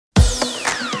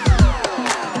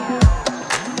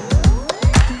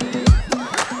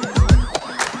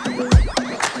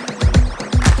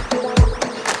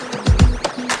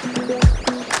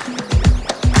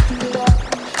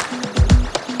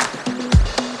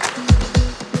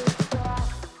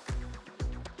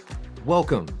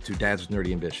Welcome to Dads with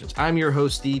Nerdy Ambitions. I'm your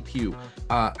host, Steve Pugh.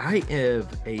 I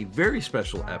have a very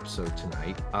special episode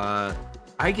tonight.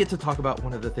 I get to talk about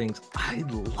one of the things I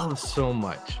love so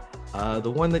much. The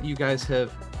one that you guys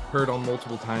have heard on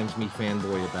multiple times me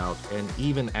fanboy about and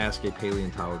even ask a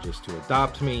paleontologist to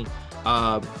adopt me.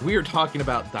 We are talking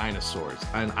about dinosaurs,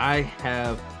 and I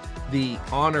have the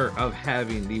honor of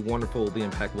having the wonderful, the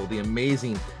impeccable, the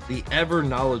amazing, the ever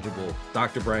knowledgeable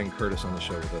Dr. Brian Curtice on the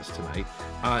show with us tonight.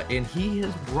 And he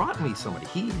has brought me somebody.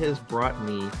 He has brought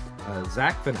me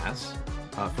Zach Finesse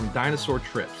from Dinosaur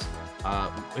Trips.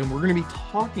 And we're going to be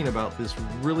talking about this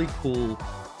really cool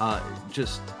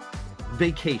just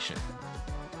vacation.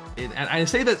 And I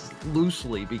say that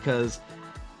loosely because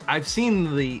I've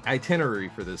seen the itinerary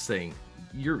for this thing.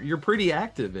 You're pretty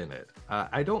active in it.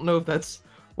 I don't know if that's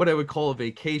what I would call a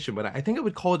vacation, but I think I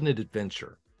would call it an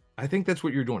adventure. I think that's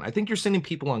what you're doing. I think you're sending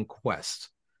people on quests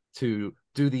to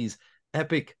do these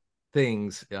epic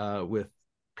things with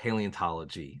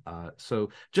paleontology.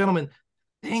 So, gentlemen,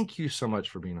 thank you so much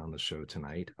for being on the show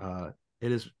tonight.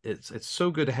 It's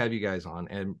so good to have you guys on,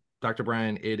 and Dr.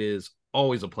 Brian, it is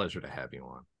always a pleasure to have you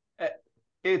on.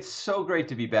 It's so great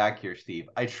to be back here, Steve.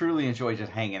 I truly enjoy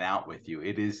just hanging out with you.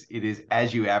 It is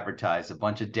as you advertise, a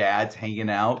bunch of dads hanging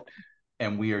out,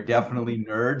 and we are definitely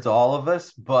nerds, all of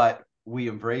us, but we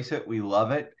embrace it, we love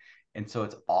it, and so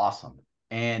it's awesome.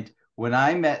 And when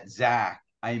I met Zach,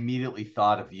 I immediately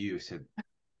thought of you. Said,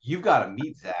 you've got to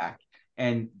meet Zach,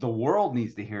 and the world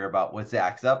needs to hear about what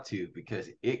Zach's up to because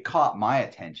it caught my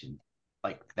attention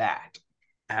like that.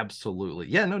 Absolutely.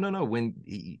 Yeah, no. When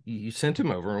you sent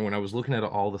him over, and when I was looking at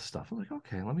all the stuff, I'm like,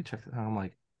 okay, let me check that out. I'm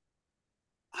like,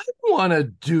 I want to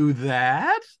do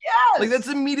that. Like, Yes. that's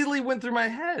immediately went through my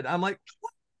head. I'm like,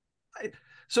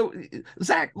 so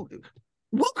Zach,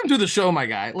 welcome to the show, my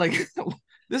guy. Like,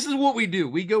 this is what we do.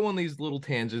 We go on these little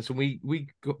tangents, and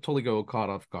totally go caught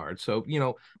off guard. So,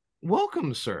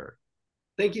 welcome, sir.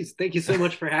 Thank you so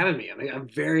much for having me. I'm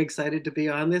very excited to be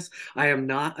on this. I am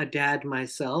not a dad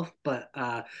myself, but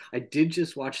I did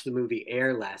just watch the movie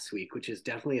Air last week, which is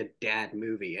definitely a dad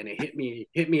movie, and it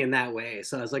hit me in that way.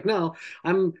 So I was like, no,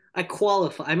 I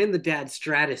qualify. I'm in the dad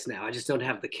stratus now. I just don't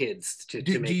have the kids to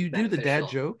Do make you it do the dad beneficial.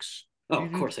 jokes? Oh,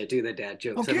 of course I do the dad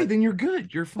jokes. Okay, then you're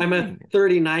good. You're I'm a fine.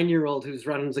 39-year-old who's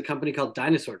runs a company called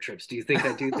Dinosaur Trips. Do you think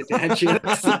I do the dad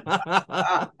jokes?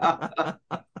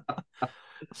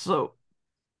 So,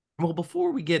 well,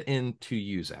 before we get into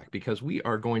you, Zach, because we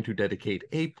are going to dedicate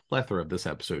a plethora of this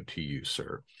episode to you,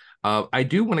 sir, I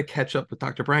do want to catch up with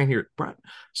Dr. Brian here. Brian,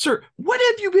 sir, what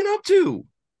have you been up to?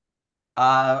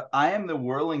 I am the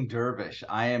whirling dervish.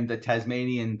 I am the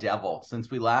Tasmanian devil.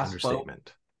 Since we last spoke,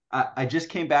 Understatement. I just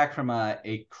came back from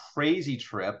a crazy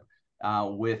trip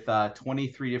with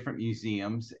 23 different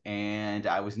museums, and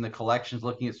I was in the collections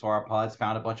looking at sauropods,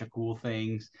 found a bunch of cool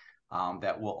things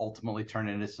that will ultimately turn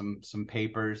into some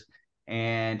papers,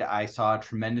 and I saw a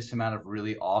tremendous amount of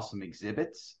really awesome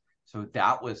exhibits. So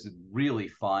that was really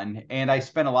fun, and I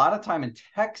spent a lot of time in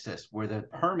Texas, where the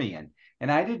Permian, and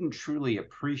I didn't truly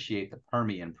appreciate the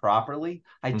Permian properly.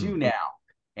 I do now.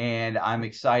 And I'm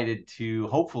excited to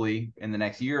hopefully in the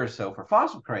next year or so for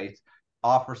fossil crates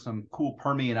offer some cool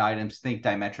Permian items. Think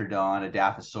Dimetrodon,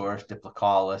 Adaphosaurus,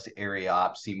 Diplocaulus,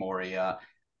 Ariops, Seymoria,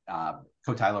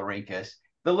 Cotyloranchus.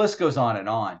 The list goes on and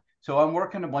on. So I'm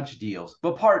working a bunch of deals.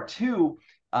 But part two,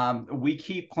 we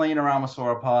keep playing around with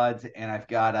sauropods, and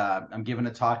I'm giving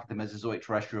a talk at the Mesozoic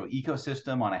terrestrial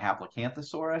ecosystem on a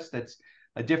Haplocanthosaurus that's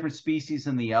a different species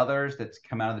than the others that's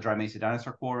come out of the Dry Mesa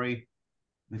Dinosaur Quarry.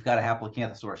 We've got a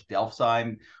Haplocanthosaurus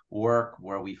delphsi work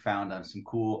where we found some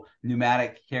cool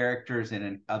pneumatic characters in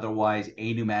an otherwise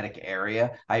aneumatic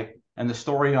area. And the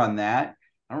story on that,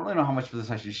 I don't really know how much of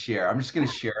this I should share. I'm just going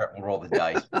to share it and roll the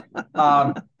dice.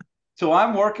 So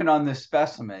I'm working on this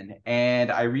specimen,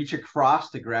 and I reach across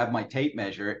to grab my tape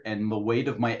measure, and the weight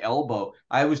of my elbow,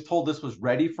 I was told this was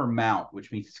ready for mount,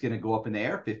 which means it's going to go up in the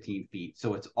air 15 feet.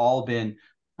 So it's all been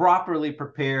properly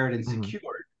prepared and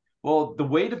secured. Well, the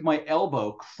weight of my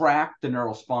elbow cracked the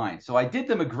neural spine. So I did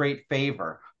them a great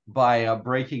favor by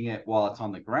breaking it while it's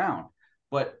on the ground.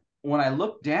 But when I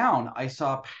looked down, I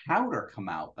saw powder come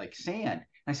out like sand.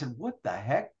 I said, what the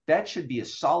heck? That should be a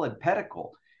solid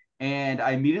pedicle. And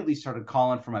I immediately started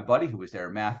calling for my buddy who was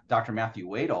there, Dr. Matthew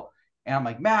Wadle. And I'm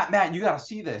like, Matt, you got to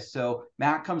see this. So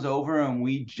Matt comes over, and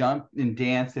we jumped and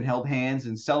danced and held hands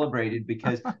and celebrated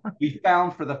because we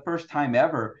found for the first time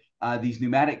ever these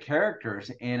pneumatic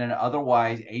characters in an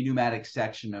otherwise apneumatic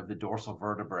section of the dorsal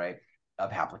vertebrae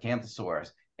of Haplocanthosaurus.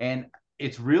 And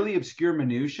it's really obscure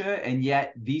minutia, and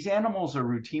yet these animals are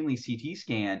routinely CT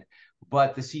scanned,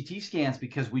 but the CT scans,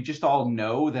 because we just all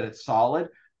know that it's solid,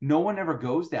 no one ever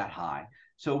goes that high.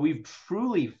 So we've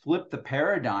truly flipped the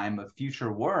paradigm of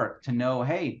future work to know,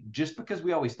 hey, just because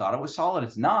we always thought it was solid,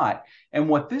 it's not. And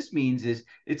what this means is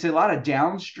it's a lot of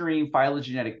downstream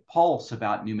phylogenetic pulse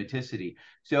about pneumaticity.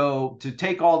 So to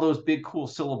take all those big, cool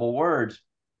syllable words,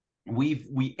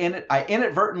 I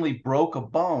inadvertently broke a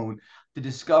bone to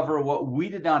discover what we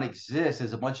did not exist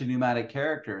as a bunch of pneumatic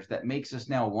characters that makes us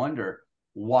now wonder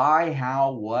why,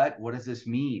 how, what does this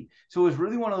mean? So it was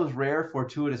really one of those rare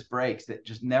fortuitous breaks that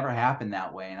just never happened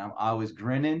that way. And I was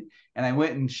grinning, and I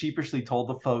went and sheepishly told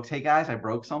the folks, hey guys, I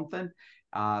broke something,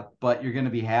 but you're going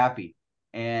to be happy.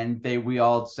 And we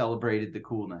all celebrated the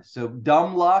coolness. So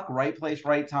dumb luck, right place,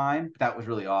 right time. That was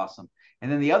really awesome. And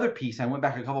then the other piece, I went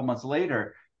back a couple months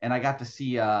later, and I got to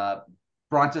see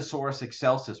Brontosaurus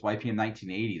excelsus, YPM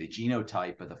 1980, the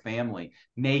genotype of the family,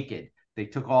 naked. They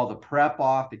took all the prep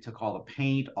off. They took all the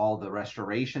paint, all the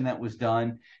restoration that was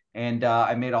done. And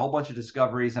I made a whole bunch of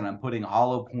discoveries, and I'm putting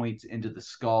hollow points into the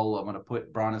skull. I'm going to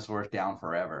put Brontosaurus down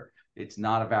forever. It's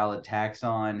not a valid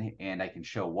taxon, and I can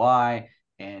show why.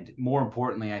 And more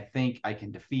importantly, I think I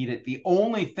can defeat it. The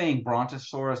only thing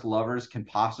Brontosaurus lovers can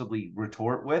possibly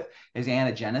retort with is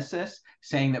anagenesis,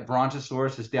 saying that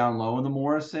Brontosaurus is down low in the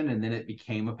Morrison and then it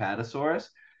became Apatosaurus.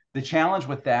 The challenge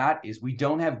with that is we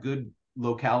don't have good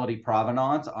locality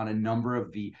provenance on a number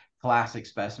of the classic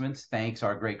specimens. Thanks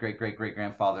our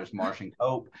great-great-great-great-grandfathers Marsh and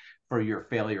Cope for your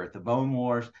failure at the Bone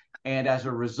Wars. And as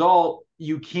a result,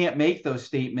 you can't make those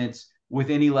statements with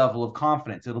any level of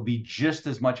confidence. It'll be just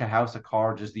as much a house of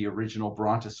cards as the original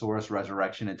Brontosaurus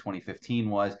resurrection in 2015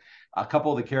 was. A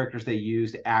couple of the characters they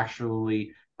used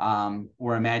actually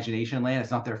were imagination land.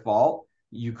 It's not their fault.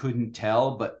 You couldn't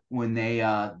tell, but when they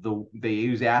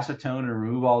use acetone and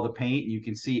remove all the paint, you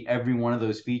can see every one of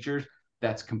those features.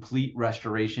 That's complete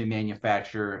restoration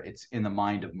manufacture. It's in the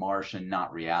mind of Marsh and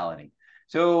not reality.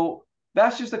 So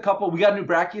that's just a couple. We got a new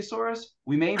Brachiosaurus.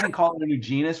 We may even call it a new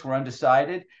genus. We're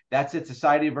undecided. That's at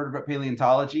Society of Vertebrate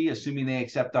Paleontology, assuming they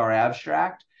accept our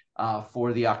abstract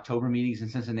for the October meetings in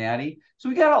Cincinnati. So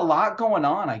we got a lot going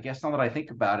on, I guess, now that I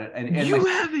think about it. And you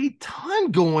have a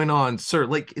ton going on, sir.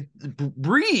 Like,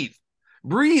 breathe.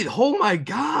 Oh my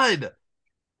God.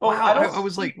 Well, wow. I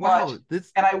was like, wow.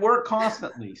 And I work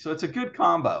constantly. So it's a good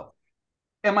combo.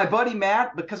 And my buddy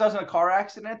Matt, because I was in a car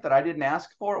accident that I didn't ask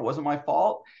for, it wasn't my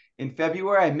fault. In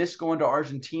February, I missed going to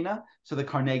Argentina. So the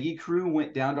Carnegie crew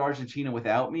went down to Argentina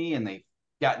without me, and they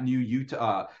got new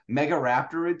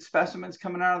Megaraptorid specimens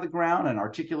coming out of the ground and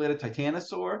articulated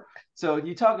Titanosaur. So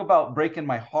you talk about breaking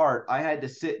my heart. I had to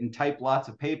sit and type lots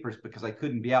of papers because I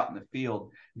couldn't be out in the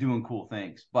field doing cool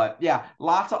things. But yeah,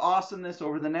 lots of awesomeness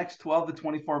over the next 12 to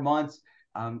 24 months.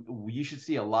 You should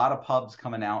see a lot of pubs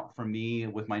coming out from me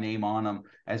with my name on them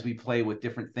as we play with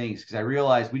different things, because I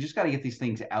realized we just got to get these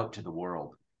things out to the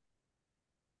world.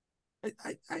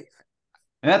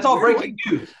 And that's all breaking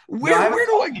news. Where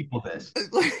do I people this?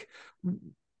 Like,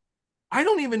 I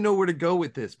don't even know where to go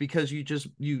with this, because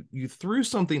you threw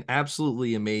something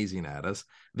absolutely amazing at us.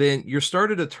 Then you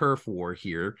started a turf war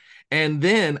here, and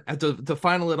then to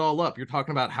final it all up, you're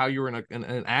talking about how you were in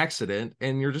an accident,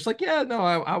 and you're just like, yeah, no,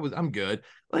 I'm good.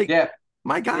 Like, yeah,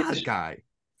 my God, guy.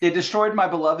 It destroyed my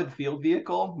beloved field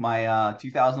vehicle, my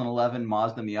 2011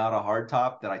 Mazda Miata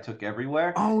hardtop that I took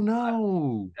everywhere. Oh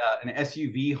no! An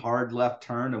SUV hard left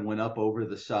turn and went up over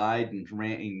the side and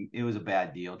ran. It was a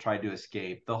bad deal. Tried to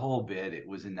escape the whole bit. It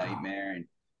was a nightmare. And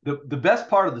the best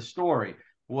part of the story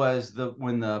was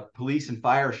when the police and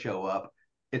fire show up.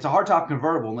 It's a hardtop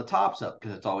convertible and the top's up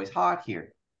because it's always hot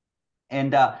here.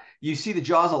 And you see the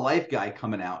Jaws of Life guy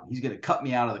coming out. He's going to cut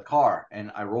me out of the car. And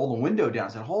I roll the window down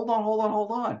and said, hold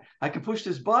on. I can push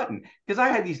this button, because I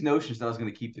had these notions that I was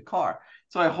going to keep the car.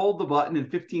 So I hold the button,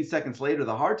 and 15 seconds later,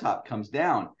 the hardtop comes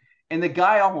down. And the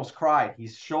guy almost cried.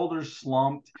 His shoulders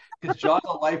slumped because Jaws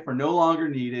of Life are no longer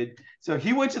needed. So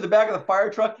he went to the back of the fire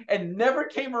truck and never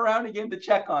came around again to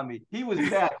check on me. He was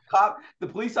mad. The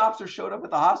police officer showed up at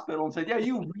the hospital and said, yeah,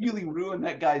 you really ruined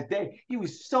that guy's day. He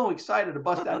was so excited to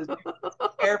bust out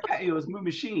his new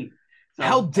machine. So,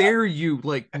 how dare you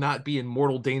not be in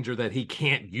mortal danger that he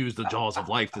can't use the Jaws of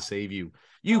Life to save you,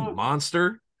 you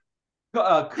monster.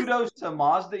 Kudos to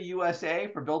Mazda USA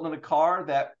for building a car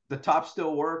that the top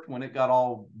still worked when it got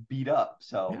all beat up.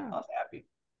 So yeah. I was happy.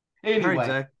 Anyway, right,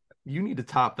 Zach, you need to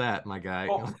top that, my guy.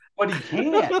 Oh, but he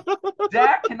can't.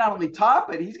 Zach can not only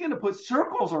top it, he's going to put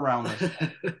circles around this.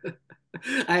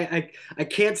 I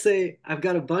can't say I've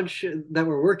got a bunch that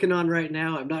we're working on right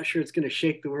now. I'm not sure it's going to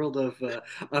shake the world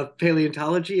of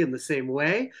paleontology in the same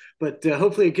way, but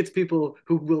hopefully it gets people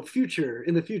who will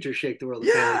in the future shake the world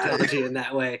of paleontology in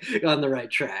that way on the right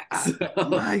track.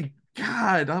 So.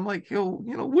 God, I'm like, yo,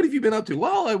 what have you been up to?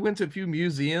 Well, I went to a few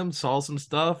museums, saw some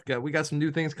stuff. We got some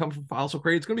new things coming from Fossil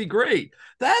Crate. It's gonna be great.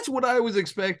 That's what I was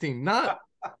expecting, not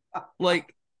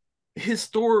like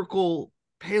historical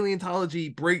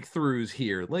paleontology breakthroughs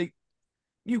here. Like,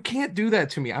 you can't do that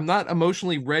to me. I'm not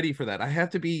emotionally ready for that. I have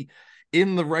to be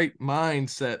in the right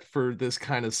mindset for this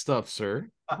kind of stuff, sir.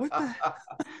 What the?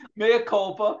 Mea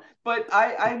culpa. But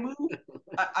I moved.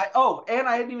 Oh, and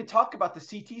I didn't even talk about the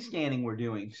CT scanning we're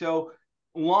doing. So,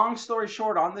 long story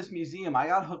short, on this museum, I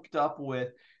got hooked up with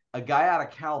a guy out of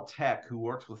Caltech who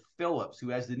works with Philips, who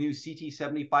has the new CT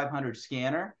 7500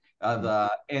 scanner.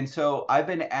 And so I've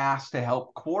been asked to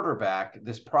help quarterback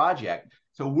this project.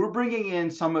 So we're bringing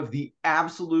in some of the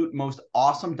absolute most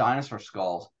awesome dinosaur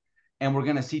skulls, and we're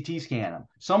going to CT scan them.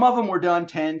 Some of them were done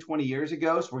 10, 20 years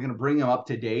ago, so we're going to bring them up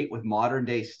to date with modern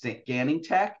day scanning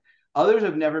tech. Others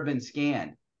have never been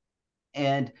scanned.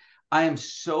 And I am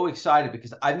so excited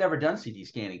because I've never done CT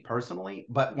scanning personally,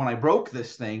 but when I broke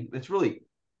this thing, it's really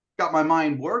got my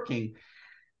mind working.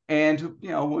 And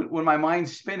when my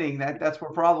mind's spinning, that's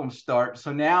where problems start.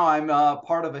 So now I'm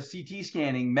part of a CT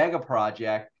scanning mega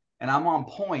project, and I'm on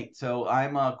point. So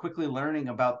I'm quickly learning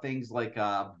about things like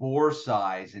bore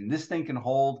size, and this thing can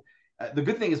hold. The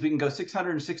good thing is we can go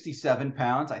 667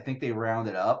 pounds. I think they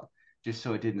rounded up just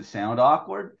so it didn't sound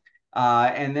awkward.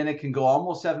 And then it can go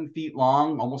almost 7 feet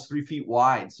long, almost 3 feet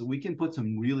wide. So we can put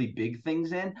some really big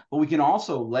things in, but we can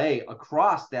also lay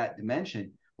across that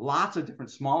dimension lots of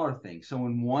different smaller things. So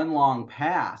in one long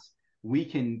pass, we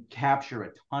can capture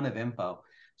a ton of info.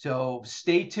 So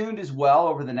stay tuned as well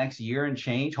over the next year and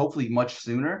change, hopefully much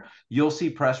sooner. You'll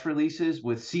see press releases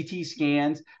with CT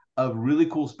scans of really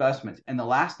cool specimens. And the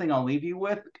last thing I'll leave you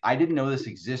with, I didn't know this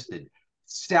existed.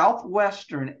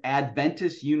 Southwestern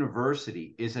Adventist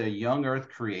University is a young Earth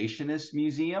creationist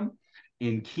museum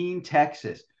in Keene,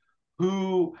 Texas,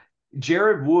 who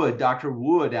Jared Wood, Dr.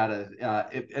 Wood, out of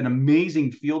an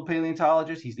amazing field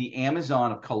paleontologist. He's the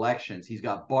Amazon of collections. He's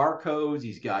got barcodes.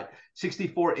 He's got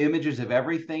 64 images of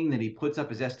everything that he puts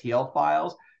up as STL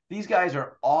files. These guys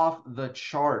are off the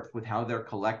chart with how they're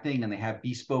collecting, and they have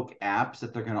bespoke apps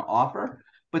that they're going to offer.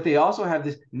 But they also have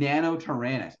this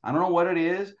Nanotyrannus. I don't know what it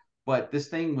is, but this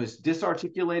thing was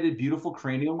disarticulated, beautiful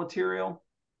cranial material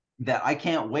that I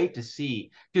can't wait to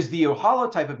see, because the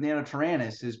holotype of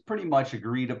Nanotyrannus is pretty much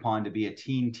agreed upon to be a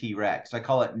teen T-Rex. I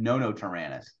call it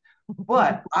Nonotyrannus.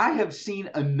 But I have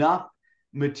seen enough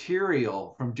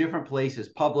material from different places,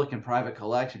 public and private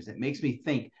collections, that makes me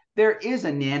think there is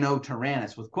a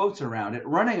Nanotyrannus with quotes around it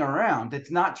running around that's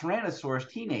not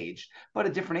Tyrannosaurus teenage, but a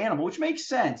different animal, which makes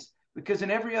sense because in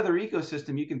every other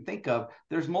ecosystem you can think of,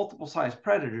 there's multiple size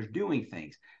predators doing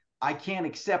things. I can't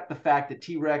accept the fact that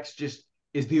T-Rex just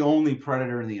is the only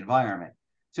predator in the environment.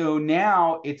 So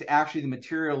now it's actually the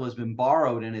material has been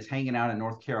borrowed and is hanging out in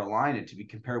North Carolina to be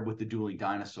compared with the dueling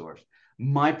dinosaurs.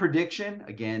 My prediction,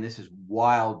 again, this is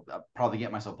wild, I'll probably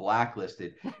get myself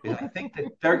blacklisted, is I think that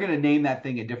they're going to name that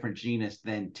thing a different genus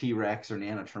than T-Rex or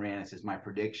Nanotyrannus is my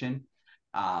prediction.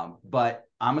 But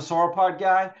I'm a sauropod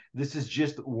guy. This is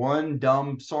just one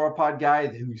dumb sauropod guy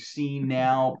who's seen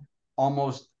now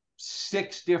almost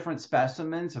 6 different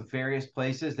specimens of various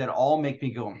places that all make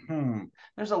me go,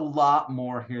 there's a lot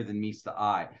more here than meets the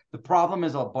eye. The problem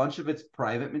is a bunch of it's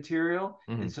private material,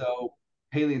 and so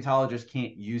paleontologists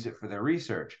can't use it for their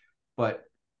research. But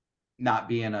not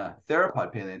being a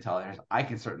theropod paleontologist, I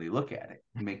can certainly look at it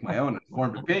and make my own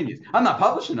informed opinions. I'm not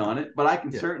publishing on it, but I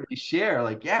can certainly share,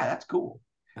 like, yeah, that's cool.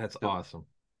 That's awesome.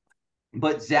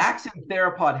 But Zach's in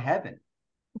theropod heaven.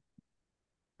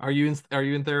 Are you in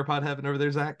theropod heaven over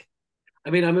there, Zach? I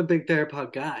mean, I'm a big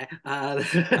theropod guy.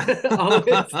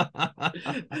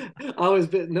 Always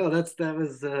been. No, that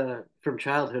was from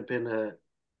childhood. That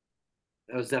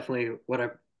was definitely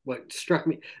what struck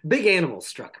me. Big animals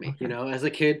struck me. Okay. As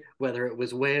a kid, whether it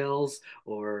was whales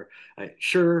or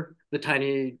sure, the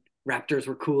tiny raptors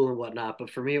were cool and whatnot,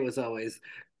 but for me, it was always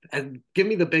give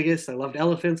me the biggest. I loved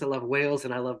elephants. I love whales,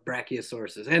 and I love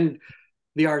brachiosauruses and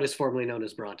the artist formerly known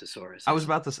as Brontosaurus. I was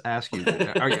about to ask you,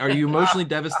 are you emotionally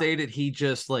devastated? He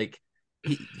just like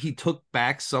he took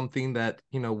back something that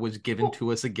was given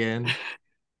to us again.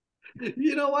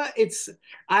 You know what?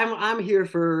 I'm here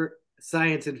for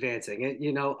science advancing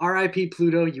it. R.I.P.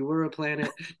 Pluto, you were a planet.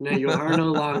 No, you are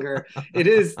no longer.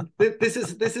 This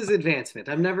is advancement.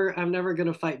 I'm never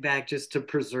gonna fight back just to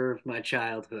preserve my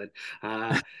childhood.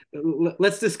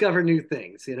 Let's discover new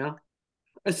things,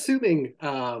 assuming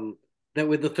that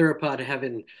with the theropod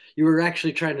heaven, you were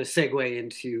actually trying to segue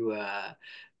into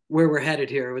where we're headed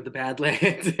here with the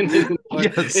Badlands.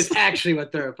 Yes. It's actually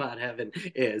what theropod heaven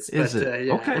is. Is it?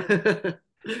 Yeah. Okay.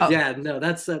 Uh, Yeah, no,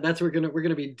 that's we're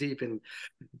gonna be deep in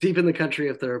the country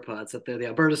of theropods up there. The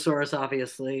Albertosaurus,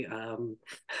 obviously. One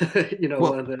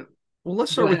well, of the. well,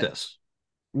 let's Go start with ahead. this.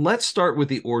 Let's start with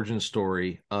the origin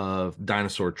story of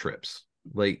dinosaur trips.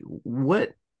 Like,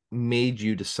 what made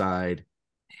you decide,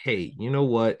 hey, you know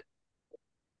what?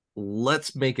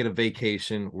 Let's make it a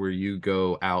vacation where you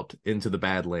go out into the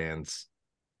Badlands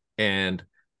and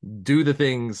do the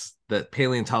things that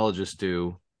paleontologists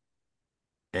do.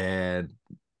 And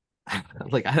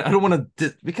like, I don't want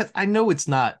to, because I know it's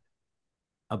not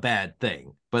a bad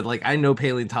thing, but like, I know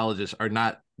paleontologists are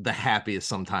not the happiest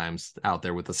sometimes out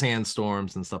there with the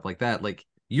sandstorms and stuff like that. Like,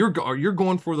 you're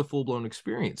going for the full blown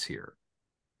experience here,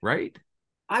 right?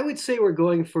 I would say we're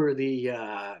going for the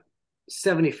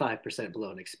 75%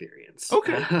 blown experience.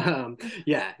 Okay.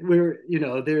 Yeah, we're,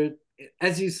 there,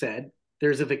 as you said,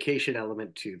 there's a vacation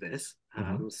element to this,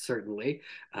 Mm-hmm. certainly.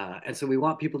 And so we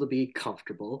want people to be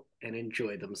comfortable and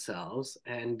enjoy themselves.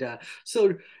 And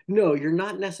so, no, you're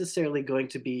not necessarily going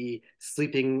to be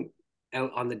sleeping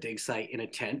out on the dig site in a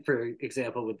tent, for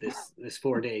example, with this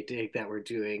 4-day dig that we're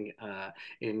doing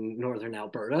in northern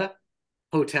Alberta.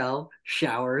 Hotel,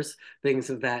 showers, things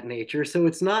of that nature. So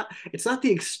it's not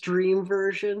the extreme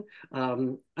version. I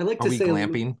like Are to we say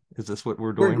glamping? Is this what we're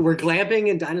we're doing? we're glamping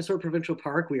in Dinosaur Provincial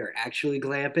Park. We are actually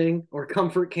glamping or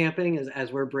comfort camping,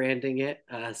 as we're branding it,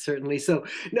 certainly. So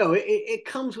no, it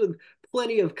comes with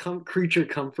plenty of creature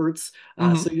comforts.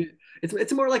 Mm-hmm.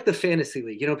 It's more like the fantasy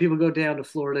league. People go down to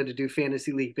Florida to do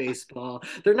fantasy league baseball.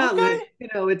 They're not Okay. li- you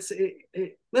know it's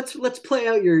let's play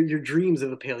out your dreams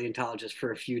of a paleontologist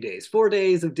for a few days. 4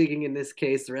 days of digging in this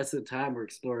case. The rest of the time we're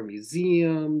exploring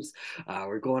museums.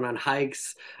 We're going on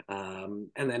hikes. And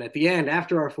then at the end,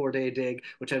 after our 4-day dig,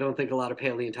 which I don't think a lot of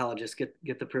paleontologists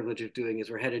get the privilege of doing, is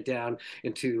we're headed down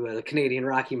into the Canadian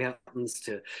Rocky Mountains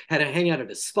to hang out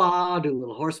at a spa, do a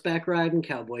little horseback riding,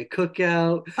 cowboy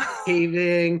cookout,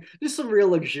 caving, just some real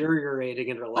luxuriating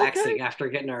and Okay. relaxing after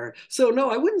getting our. So no,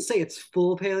 I wouldn't say it's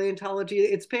full paleontology.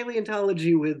 It's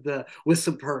paleontology with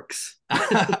some perks,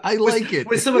 I with like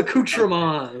it. some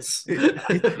accoutrements.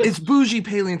 It's bougie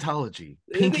paleontology.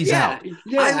 Pinkies Yeah, out. I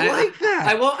yeah. like that.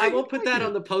 I I won't put like that it.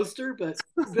 on the poster, but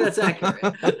that's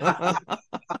accurate.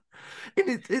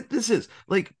 And this is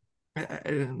like,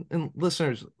 and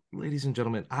listeners, ladies and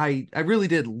gentlemen, I really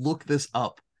did look this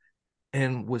up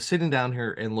and was sitting down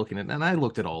here and looking at, and I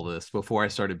looked at all this before I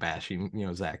started bashing,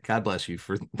 Zach. God bless you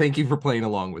thank you for playing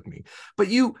along with me. But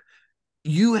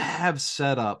you have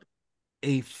set up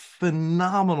a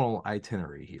phenomenal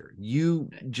itinerary here. You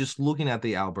just looking at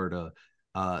the Alberta,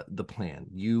 the plan.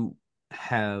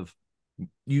 Have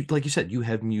you like you said, you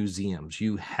have museums,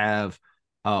 you have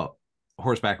uh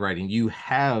horseback riding, you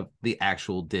have the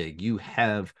actual dig, you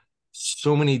have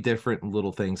so many different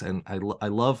little things. And I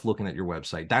love looking at your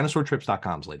website,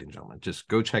 dinosaurtrips.com, ladies and gentlemen. Just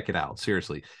go check it out,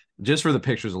 seriously, just for the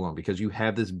pictures alone, because you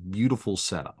have this beautiful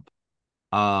setup.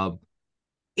 uh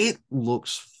it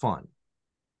looks fun,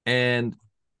 and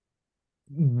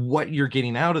what you're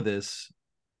getting out of this,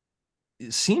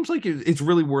 it seems like it's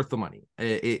really worth the money.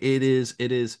 It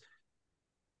is.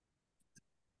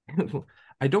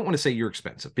 I don't want to say you're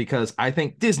expensive, because I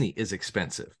think Disney is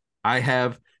expensive. I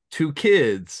have two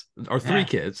kids or three Yeah.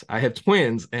 kids. I have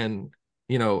twins, and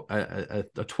a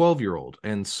 12-year-old,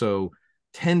 and so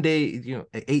 10 days,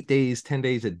 8 days, 10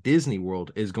 days at Disney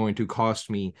World is going to cost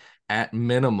me at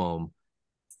minimum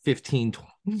 15,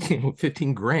 20,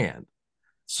 15 grand.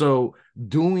 So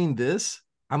doing this,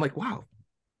 I'm like, wow,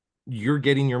 you're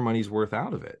getting your money's worth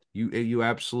out of it. You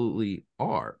absolutely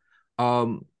are.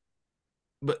 Um,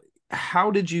 but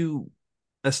how did you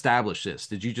establish this?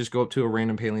 Did you just go up to a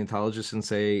random paleontologist and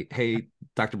say, "Hey,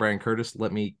 Dr. Brian Curtice,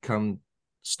 let me come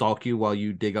stalk you while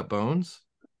you dig up bones"?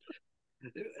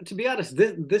 To be honest,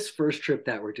 this first trip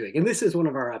that we're doing, and this is one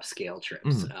of our upscale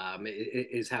trips, Mm-hmm.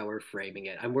 is how we're framing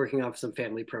it. I'm working on some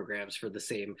family programs for the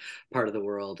same part of the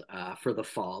world for the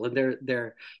fall, and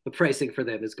the pricing for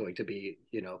them is going to be,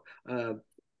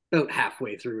 about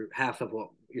halfway through half of what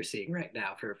you're seeing right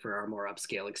now for our more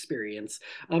upscale experience.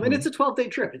 And Mm-hmm. it's a 12-day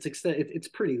trip. It's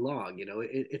pretty long.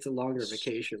 It's a longer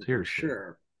vacation for Seriously.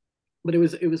 sure. But it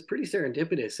was pretty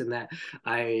serendipitous in that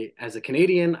as a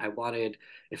Canadian, I wanted,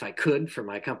 if I could, for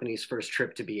my company's first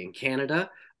trip to be in Canada.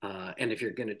 And if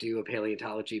you're going to do a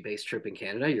paleontology based trip in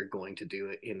Canada, you're going to do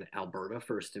it in Alberta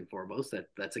first and foremost.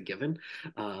 That's a given.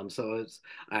 So it's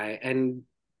I and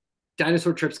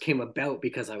Dinosaur Trips came about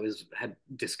because I had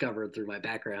discovered through my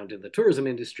background in the tourism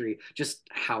industry just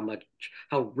how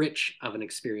rich of an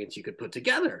experience you could put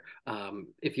together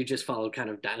if you just followed kind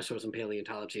of dinosaurs and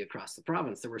paleontology across the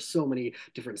province. There were so many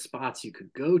different spots you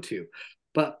could go to.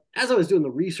 But as I was doing the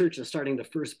research and starting to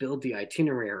first build the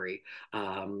itinerary,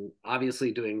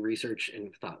 obviously doing research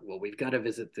and thought, well, we've got to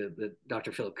visit the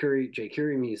Dr. Philip Currie, J.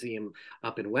 Curie Museum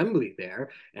up in Wembley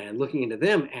there, and looking into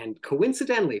them. And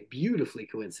coincidentally, beautifully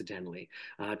coincidentally,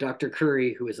 Dr.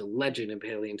 Currie, who is a legend in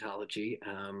paleontology,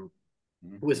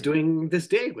 was doing this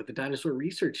day with the Dinosaur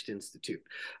Research Institute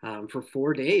for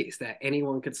 4 days that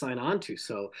anyone could sign on to.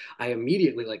 So I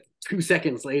immediately, like 2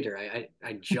 seconds later,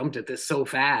 I jumped at this so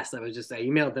fast. I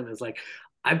emailed them. It's like,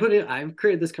 I've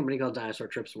created this company called Dinosaur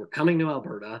Trips. We're coming to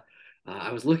Alberta.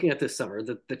 I was looking at this summer.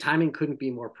 The timing couldn't be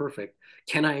more perfect.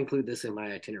 Can I include this in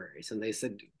my itineraries? And they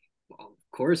said, well,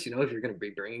 of course, if you're going to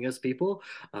be bringing us people,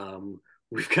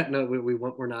 we've got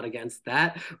we're not against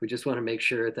that. We just want to make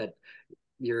sure that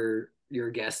your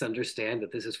guests understand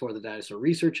that this is for the Dinosaur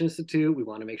Research Institute. We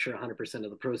want to make sure 100% of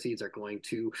the proceeds are going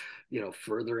to,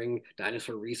 furthering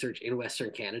dinosaur research in Western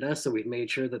Canada. So we've made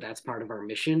sure that that's part of our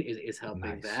mission is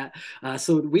helping that.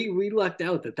 So we lucked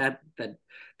out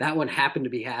that one happened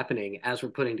to be happening as we're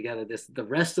putting together the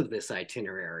rest of this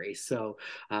itinerary. So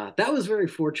that was very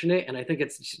fortunate. And I think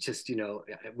it's just,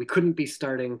 we couldn't be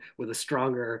starting with a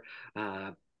stronger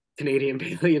Canadian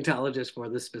paleontologist for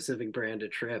this specific brand of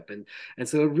trip, and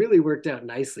so it really worked out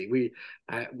nicely.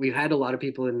 We've had a lot of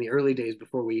people in the early days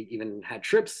before we even had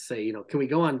trips say, can we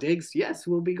go on digs? Yes,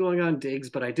 we'll be going on digs,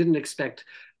 but I didn't expect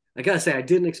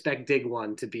dig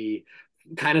one to be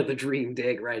kind of the dream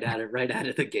dig right out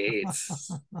of the gates.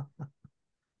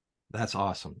 That's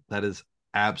awesome. That is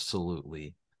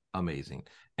absolutely amazing.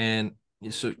 And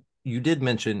so you did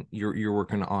mention you're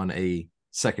working on a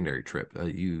secondary trip.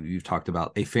 You've talked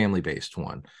about a family-based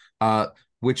one,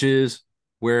 which is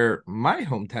where my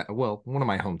hometown, well, one of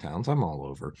my hometowns, I'm all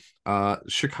over,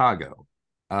 Chicago.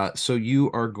 So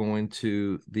you are going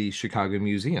to the Chicago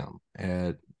Museum.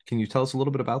 Can you tell us a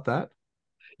little bit about that?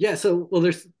 Yeah, so, well,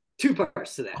 there's two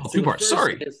parts to that. Oh, two parts.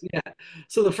 Sorry.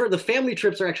 So the family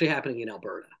trips are actually happening in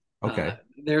Alberta. Okay.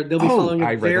 They'll be following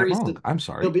I read that wrong. I'm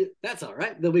sorry. That's all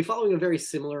right. They'll be following a very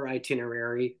similar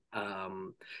itinerary.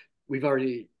 We've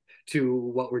already to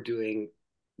what we're doing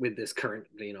with this current,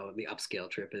 the upscale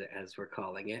trip, as we're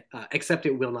calling it, except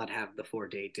it will not have the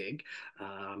 4-day dig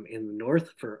in the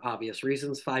north for obvious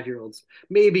reasons. 5-year-olds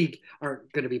maybe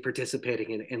aren't going to be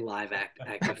participating in live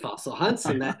active fossil hunts,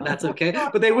 and that's okay.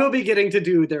 But they will be getting to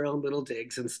do their own little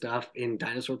digs and stuff in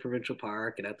Dinosaur Provincial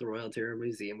Park and at the Royal Ontario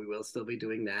Museum. We will still be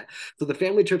doing that. So the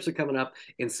family trips are coming up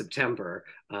in September.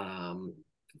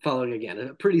 Following again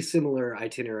a pretty similar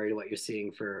itinerary to what you're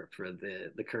seeing for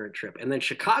the current trip. And then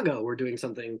Chicago, we're doing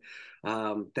something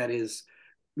that is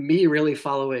me really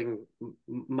following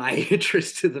my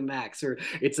interest to the max. Or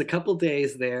it's a couple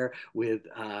days there with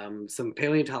some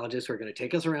paleontologists who are going to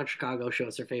take us around Chicago, show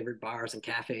us their favorite bars and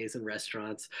cafes and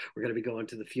restaurants. We're going to be going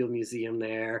to the Field Museum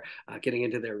there, getting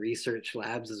into their research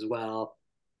labs as well.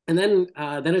 And then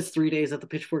it's 3 days at the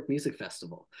Pitchfork Music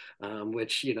Festival,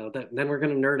 which, then we're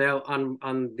going to nerd out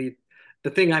on the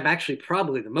thing I'm actually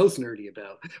probably the most nerdy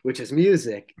about, which is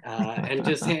music, and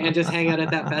just hang out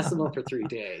at that festival for 3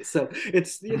 days. So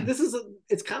it's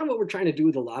kind of what we're trying to do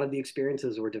with a lot of the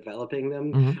experiences we're developing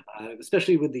them,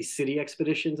 especially with these city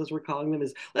expeditions, as we're calling them,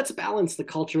 is let's balance the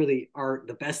culture, the art,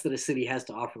 the best that a city has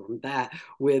to offer from that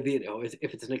with,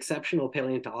 if it's an exceptional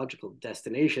paleontological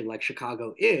destination like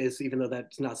Chicago is, even though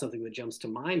that's not something that jumps to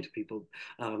mind to people,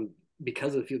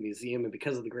 because of the Field Museum and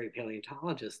because of the great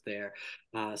paleontologists there.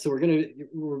 So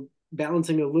we're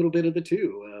balancing a little bit of the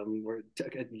two.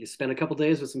 You spend a couple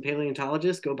days with some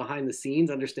paleontologists, go behind the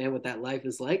scenes, understand what that life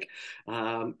is like,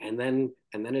 and then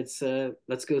it's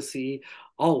let's go see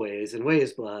Always and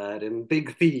Waves Blood and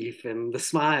Big Thief and The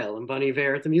Smile and Bunny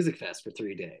Bear at the Music Fest for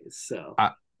 3 days. So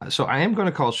I am going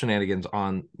to call shenanigans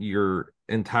on your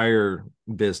entire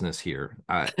business here.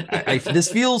 This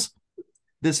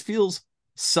feels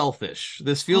selfish.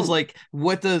 This feels like,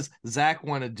 what does Zach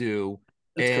want to do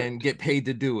and get paid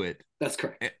to do it? That's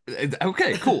correct.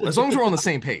 Okay, cool. As long as we're on the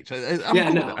same page,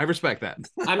 I respect that.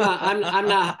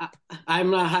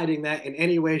 I'm not hiding that in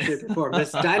any way, shape, or form.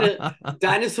 This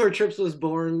Dinosaur Trips was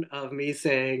born of me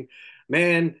saying,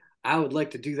 "Man, I would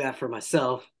like to do that for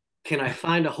myself. Can I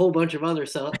find a whole bunch of other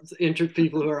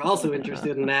people who are also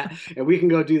interested in that, and we can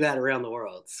go do that around the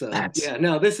world?" So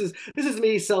this is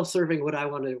me self-serving what I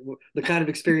want to, the kind of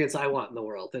experience I want in the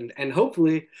world, and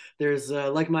hopefully there's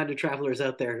like-minded travelers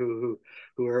out there who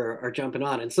are jumping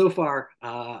on. And so far,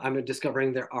 I'm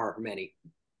discovering there are many.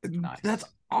 Nice. That's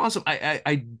awesome.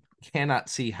 I cannot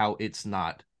see how it's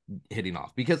not hitting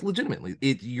off, because legitimately,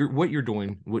 what you're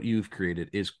doing, what you've created,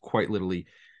 is quite literally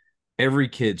every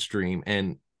kid's dream.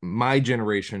 And my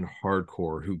generation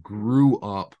hardcore who grew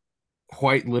up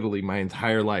quite literally my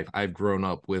entire life, I've grown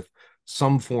up with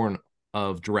some form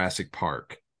of Jurassic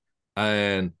Park.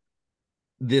 And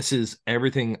this is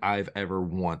everything I've ever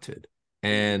wanted.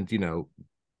 And,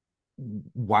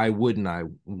 why wouldn't I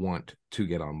want to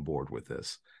get on board with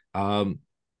this? Um,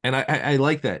 and I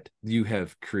like that you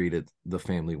have created the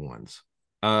family ones.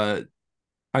 I'm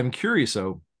curious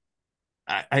though.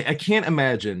 I can't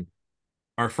imagine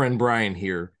our friend Brian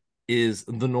here is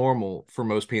the normal for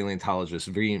most paleontologists,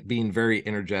 being very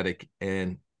energetic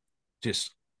and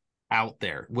just out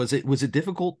there. Was it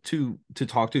difficult to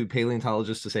talk to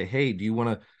paleontologists to say, hey, do you want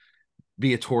to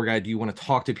be a tour guide? Do you want to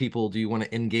talk to people? Do you want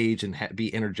to engage and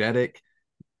be energetic?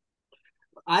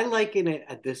 I liken it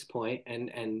at this point,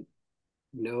 and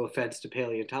no offense to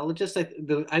paleontologists,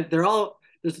 they're all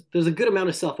there's a good amount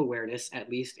of self-awareness, at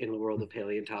least in the world of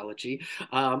paleontology.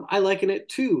 I liken it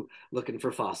to looking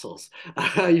for fossils.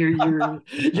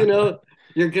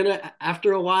 You're gonna,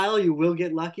 after a while, you will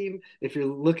get lucky if you're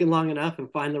looking long enough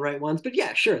and find the right ones. But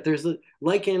yeah, sure,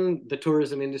 like in the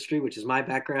tourism industry, which is my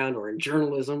background, or in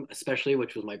journalism especially,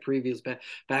 which was my previous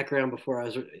background before I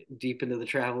was deep into the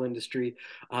travel industry.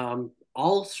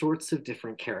 All sorts of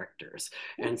different characters.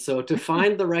 And so to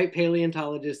find the right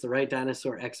paleontologists, the right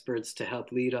dinosaur experts to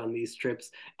help lead on these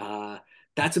trips,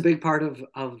 that's a big part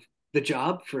of the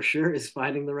job for sure, is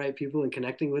finding the right people and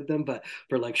connecting with them. But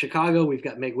for like Chicago, we've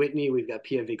got Meg Whitney, we've got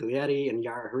Pia Viglietti and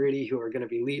Yara Haridi, who are going to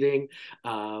be leading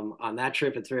on that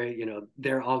trip. It's very,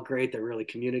 they're all great. They're really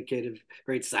communicative,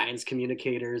 great science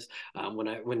communicators.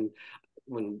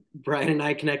 When Brian and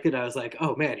I connected, I was like,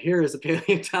 oh man, here is a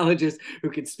paleontologist who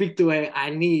can speak the way I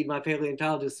need my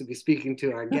paleontologist to be speaking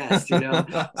to our guests.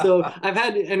 So I've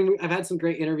had some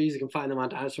great interviews. You can find them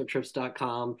on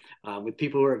dinosaurtrips.com with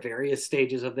people who are at various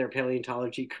stages of their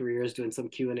paleontology careers, doing some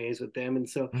Q&As with them. And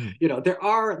so, there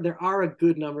are a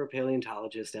good number of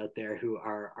paleontologists out there who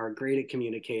are great at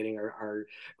communicating, are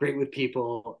great with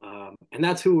people. And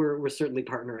that's who we're certainly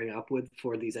partnering up with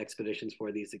for these expeditions,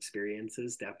 for these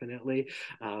experiences, definitely.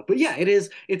 But yeah,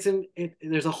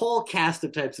 there's a whole cast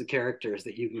of types of characters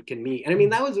that you can meet. And I mean,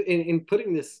 that was in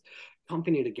putting this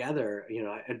company together,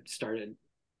 I started,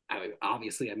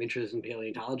 obviously I'm interested in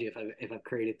paleontology if I've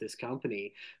created this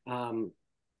company.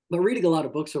 But reading a lot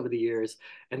of books over the years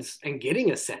and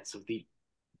getting a sense of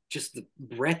just the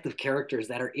breadth of characters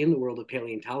that are in the world of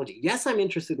paleontology. Yes, I'm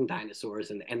interested in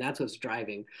dinosaurs, and that's what's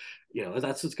driving,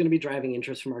 that's what's going to be driving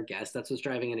interest from our guests. That's what's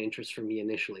driving an interest from me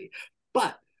initially.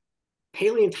 But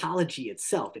paleontology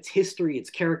itself, its history, its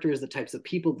characters, the types of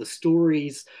people, the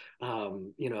stories,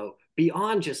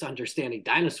 beyond just understanding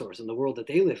dinosaurs and the world that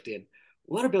they lived in.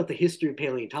 What about the history of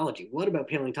paleontology? What about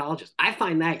paleontologists? I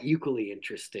find that equally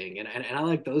interesting, and I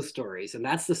like those stories. And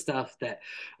that's the stuff that,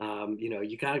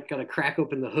 you gotta crack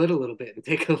open the hood a little bit and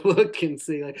take a look and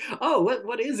see, like, oh,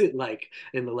 what is it like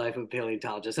in the life of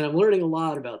paleontologists? And I'm learning a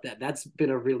lot about that. That's been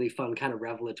a really fun kind of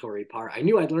revelatory part. I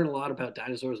knew I'd learn a lot about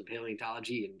dinosaurs and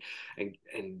paleontology,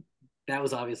 and that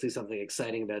was obviously something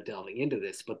exciting about delving into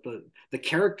this. But the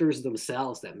characters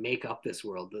themselves that make up this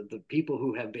world, the people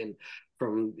who have been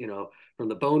from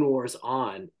the Bone Wars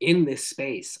on in this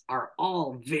space, are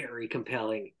all very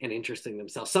compelling and interesting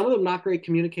themselves. Some of them not great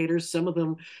communicators. Some of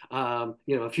them,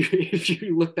 if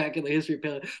you look back in the history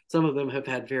of some of them have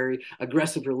had very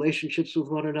aggressive relationships with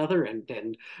one another, and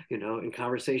in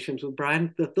conversations with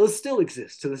Brian, that those still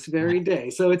exist to this very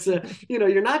day. So it's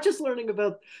you're not just learning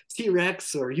about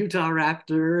T-Rex or Utah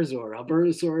Raptors or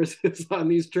Albertosaurus on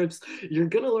these trips. You're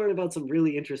going to learn about some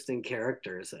really interesting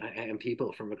characters and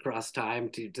people from across time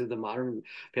to the modern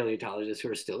paleontologists who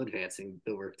are still advancing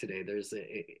the work today.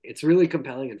 It's really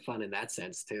compelling and fun in that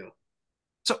sense too.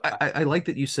 So I like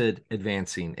that you said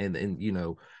advancing, and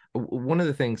one of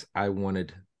the things I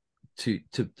wanted to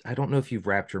I don't know if you've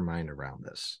wrapped your mind around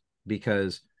this,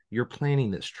 because you're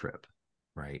planning this trip,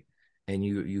 right? And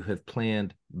you have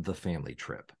planned the family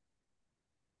trip.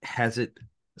 Has it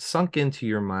sunk into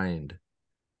your mind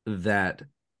that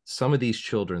some of these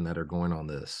children that are going on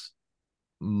this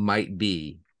might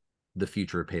be the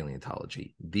future of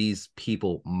paleontology? These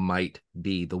people might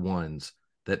be the ones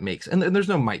that makes, and there's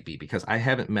no might be, because I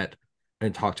haven't met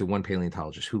and talked to one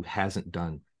paleontologist who hasn't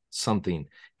done something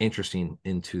interesting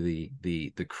into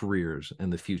the careers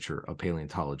and the future of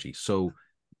paleontology. So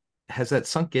has that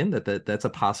sunk in that's a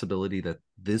possibility, that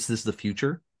this is the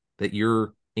future that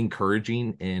you're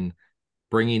encouraging and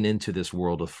bringing into this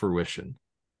world of fruition?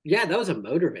 Yeah, that was a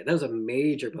motivate. That was a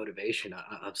major motivation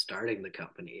of starting the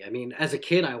company. I mean, as a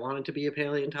kid, I wanted to be a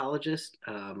paleontologist.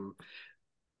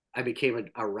 I became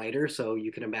a writer, so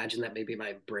you can imagine that maybe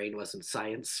my brain wasn't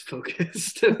science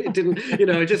focused. It didn't,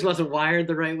 it just wasn't wired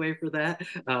the right way for that.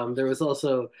 There was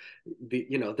also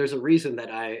there's a reason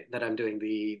that I'm doing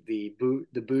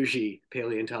the bougie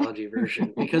paleontology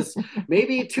version, because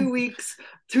maybe 2 weeks,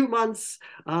 2 months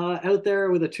out there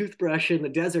with a toothbrush in the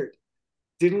desert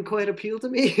didn't quite appeal to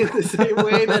me in the same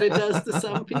way that it does to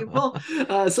some people.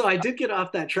 So I did get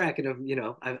off that track, and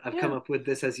I've come up with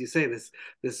this, as you say, this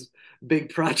big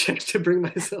project to bring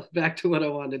myself back to what I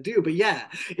want to do. But yeah,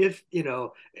 if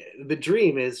the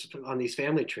dream is on these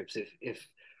family trips, if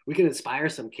we can inspire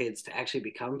some kids to actually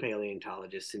become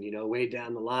paleontologists, and way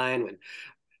down the line when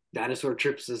Dinosaur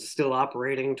Trips is still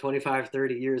operating 25,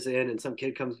 30 years in, and some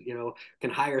kid comes, can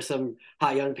hire some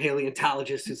hot young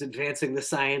paleontologist who's advancing the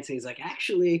science. And he's like,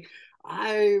 actually,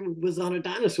 I was on a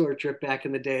dinosaur trip back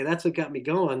in the day. That's what got me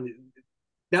going.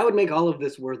 That would make all of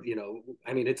this worth,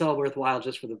 it's all worthwhile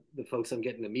just for the folks I'm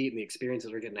getting to meet and the experiences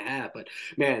we're getting to have. But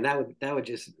man, that would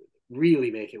just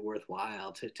really make it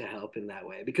worthwhile to help in that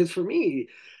way. Because for me,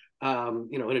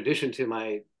 in addition to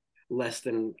my less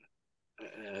than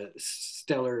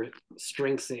stellar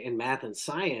strengths in math and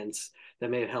science that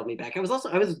may have held me back.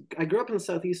 I grew up in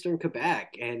southeastern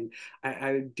Quebec, and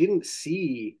I didn't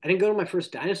go to my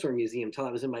first dinosaur museum until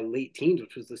I was in my late teens,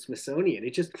 which was the Smithsonian.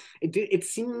 It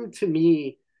seemed to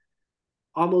me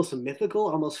almost mythical,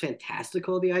 almost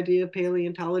fantastical, the idea of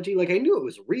paleontology. Like, I knew it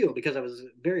was real because I was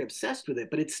very obsessed with it,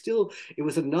 but it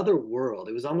was another world.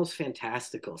 It was almost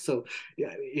fantastical. So,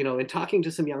 in talking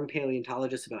to some young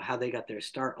paleontologists about how they got their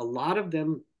start, a lot of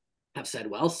them have said,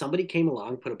 well, somebody came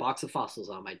along, put a box of fossils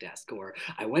on my desk, or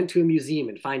I went to a museum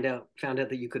and found out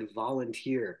that you could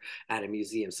volunteer at a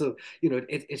museum. So,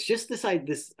 it's just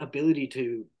this ability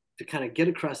to kind of get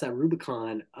across that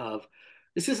Rubicon of,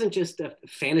 this isn't just a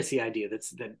fantasy idea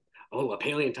a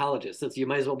paleontologist, you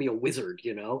might as well be a wizard.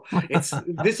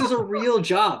 This is a real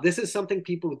job. This is something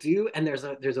people do, and there's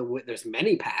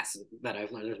many paths that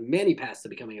I've learned. There's many paths to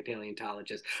becoming a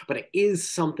paleontologist, but it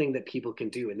is something that people can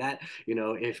do. And that,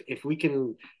 if we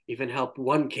can even help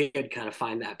one kid kind of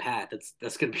find that path,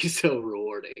 that's going to be so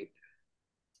rewarding.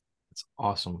 It's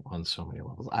awesome on so many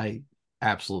levels.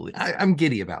 I'm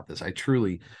giddy about this. I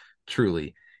truly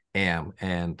am.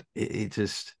 And it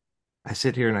just, I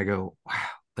sit here and I go, wow,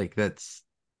 like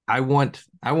I want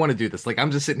to do this. Like, I'm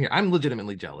just sitting here. I'm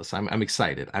legitimately jealous. I'm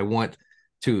excited. I want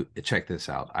to check this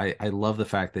out. I love the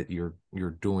fact that you're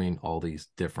doing all these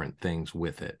different things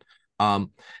with it.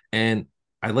 And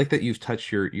I like that you've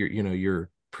touched your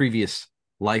previous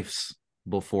lives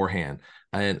beforehand.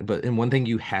 But one thing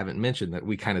you haven't mentioned that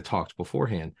we kind of talked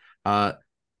beforehand,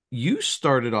 you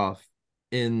started off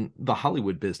in the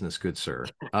Hollywood business, good sir.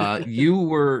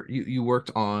 You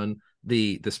worked on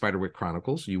the Spiderwick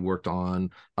Chronicles. You worked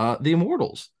on the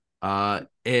Immortals,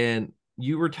 and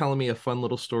you were telling me a fun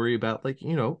little story about, like,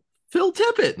 Phil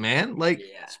Tippett, man, like,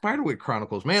 yeah. Spiderwick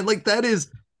Chronicles, man, like, that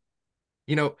is,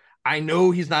 I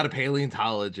know he's not a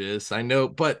paleontologist, I know,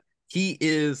 but he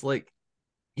is like,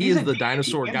 he's the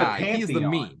dinosaur guy. He is the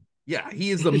meme. Yeah,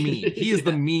 he is the meme. He is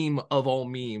the meme of all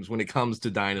memes when it comes to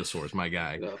dinosaurs, my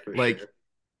guy. No, like, sure.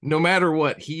 No matter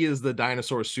what, he is the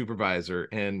dinosaur supervisor,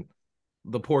 and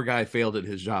the poor guy failed at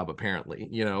his job, apparently,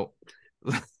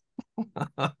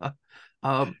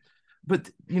 but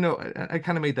I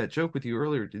kind of made that joke with you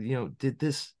earlier. Did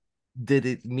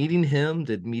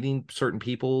meeting certain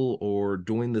people or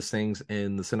doing these things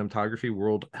in the cinematography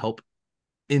world help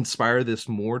inspire this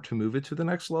more to move it to the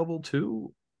next level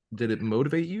too? Did it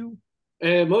motivate you?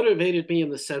 It motivated me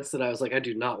in the sense that I was like, I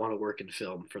do not want to work in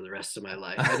film for the rest of my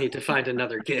life. I need to find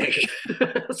another gig.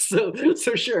 so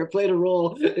sure, it played a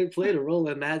role. It played a role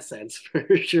in that sense,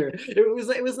 for sure.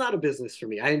 It was not a business for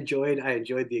me. I enjoyed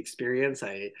the experience.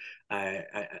 I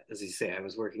as you say, I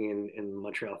was working in the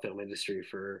Montreal film industry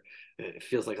for, it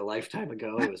feels like a lifetime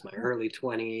ago. It was my early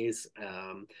 20s.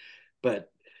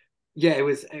 But yeah, it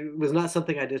was not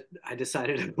something I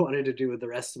decided I wanted to do with the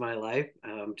rest of my life.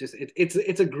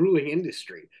 It's a grueling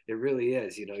industry. It really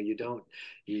is. You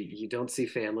don't see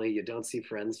family, you don't see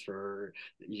friends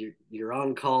you're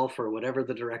on call for whatever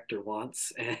the director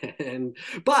wants.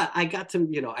 But I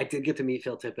did get to meet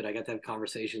Phil Tippett. I got to have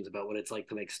conversations about what it's like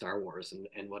to make Star Wars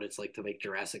and what it's like to make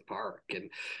Jurassic Park. And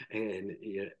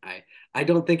I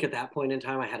don't think at that point in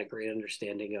time I had a great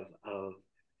understanding of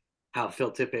how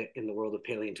Phil Tippett in the world of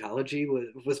paleontology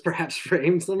was perhaps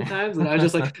framed sometimes. And I was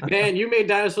just like, man, you made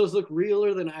dinosaurs look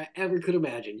realer than I ever could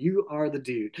imagine. You are the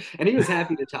dude. And he was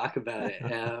happy to talk about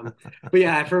it. But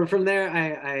yeah, from there,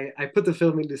 I put the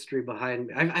film industry behind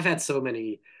me. I've had so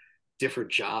many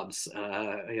different jobs.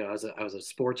 I was a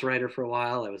sports writer for a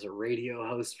while. I was a radio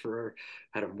host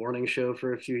had a morning show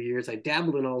for a few years. I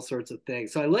dabbled in all sorts of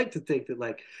things. So I like to think that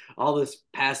like all this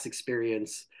past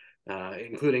experience,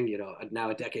 including now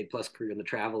a decade plus career in the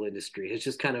travel industry, has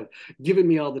just kind of given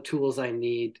me all the tools I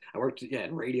need. I worked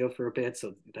in radio for a bit,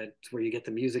 so that's where you get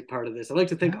the music part of this. I like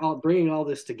to think bringing all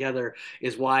this together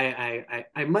is why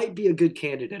I might be a good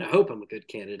candidate. I hope I'm a good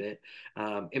candidate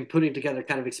in putting together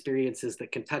kind of experiences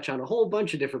that can touch on a whole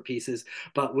bunch of different pieces,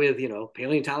 but with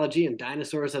paleontology and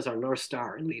dinosaurs as our North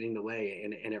Star and leading the way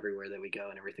in everywhere that we go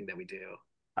and everything that we do.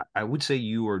 I would say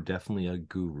you are definitely a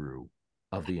guru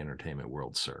of the entertainment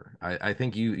world, sir. I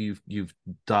think you've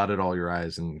dotted all your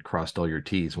I's and crossed all your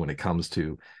T's when it comes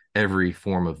to every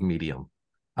form of medium.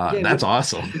 That's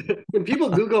awesome. When people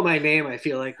Google my name, I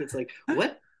feel like it's like,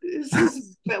 what is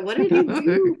this? What did he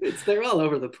do? They're all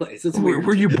over the place. It's weird.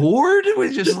 Were you bored? It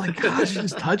was just like, gosh,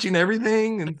 just touching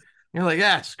everything, and you're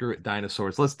like, screw it,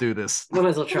 dinosaurs. Let's do this. Might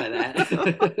as well try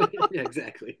that. Yeah,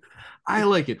 exactly. I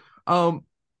like it.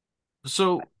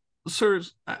 So,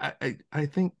 sirs, I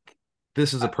think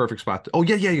this is a perfect spot. Oh,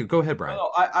 yeah. Go ahead, Brian.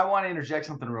 I want to interject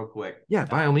something real quick. Yeah,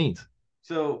 by all means.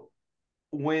 So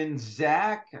when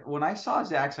I saw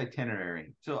Zach's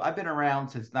itinerary, so I've been around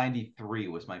since 93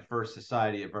 was my first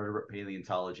Society of Vertebrate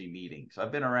Paleontology meeting. So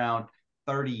I've been around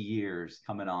 30 years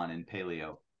coming on in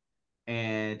paleo.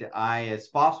 And I, as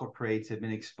fossil crates, have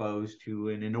been exposed to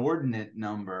an inordinate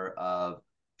number of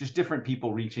just different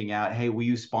people reaching out. Hey, will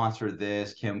you sponsor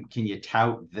this? Can you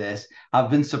tout this?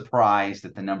 I've been surprised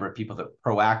at the number of people that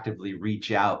proactively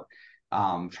reach out,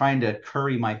 trying to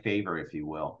curry my favor, if you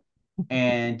will.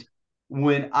 And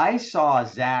when I saw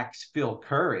Zach's Phil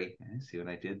Curry, see what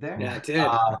I did there? Yeah, I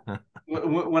did.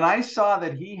 When I saw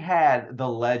that he had the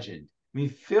legend, I mean,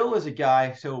 Phil is a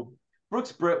guy. So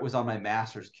Brooks Britt was on my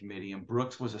master's committee, and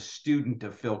Brooks was a student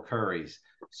of Phil Curry's.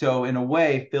 So in a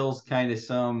way, Phil's kind of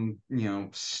some,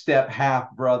 step half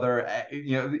brother,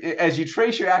 as you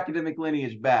trace your academic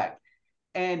lineage back.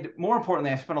 And more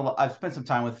importantly, I've spent some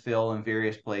time with Phil in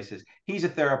various places. He's a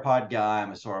theropod guy.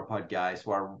 I'm a sauropod guy.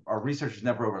 So our researchers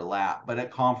never overlap. But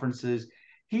at conferences,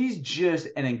 he's just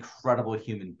an incredible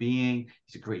human being.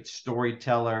 He's a great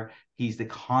storyteller. He's the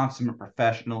consummate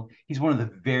professional. He's one of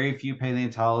the very few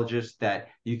paleontologists that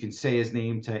you can say his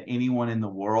name to anyone in the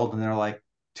world, and they're like,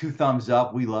 2 thumbs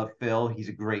up. We love Phil. He's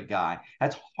a great guy.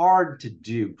 That's hard to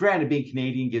do. Granted, being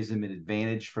Canadian gives him an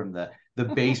advantage from the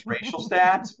base racial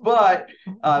stats, but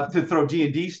to throw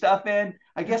D&D stuff in,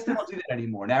 I guess they don't do that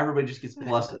anymore. Now everybody just gets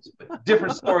pluses. But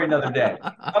different story another day.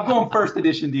 I'm going first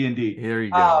edition D&D. Here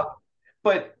you go.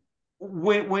 But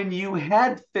when you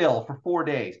had Phil for 4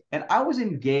 days, and I was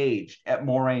engaged at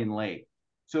Moraine Lake,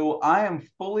 so I am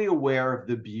fully aware of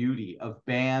the beauty of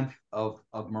Banff, of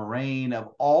Moraine, of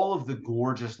all of the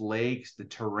gorgeous lakes, the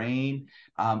terrain.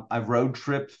 I've road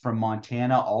tripped from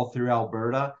Montana all through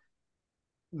Alberta.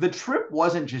 The trip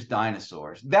wasn't just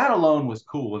dinosaurs. That alone was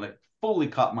cool, and it fully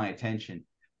caught my attention.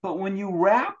 But when you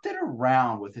wrapped it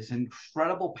around with this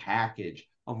incredible package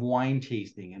of wine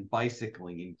tasting and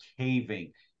bicycling and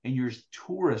caving, and you're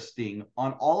touristing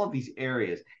on all of these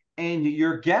areas, and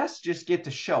your guests just get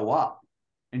to show up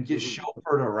and get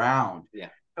chauffeured around. Yeah.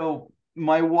 So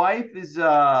my wife is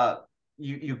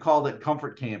you called it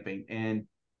comfort camping, and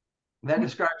that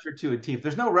describes her to a T. If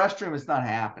there's no restroom, it's not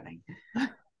happening.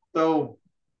 So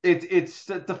it's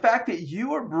the fact that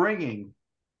you are bringing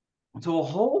to a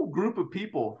whole group of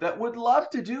people that would love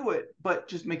to do it, but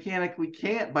just mechanically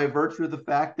can't by virtue of the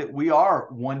fact that we are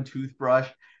one toothbrush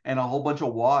and a whole bunch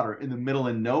of water in the middle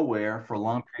of nowhere for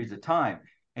long periods of time.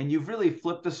 And you've really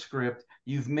flipped the script.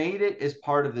 You've made it as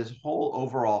part of this whole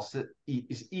overall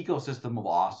ecosystem of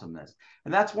awesomeness.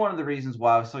 And that's one of the reasons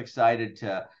why I was so excited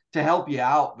to help you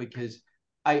out, because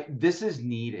this is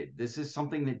needed. This is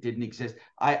something that didn't exist.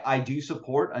 I do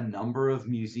support a number of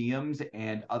museums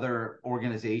and other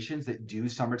organizations that do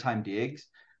summertime digs,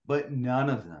 but none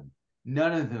of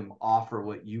them offer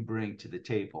what you bring to the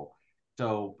table.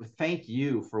 So thank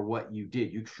you for what you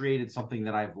did. You created something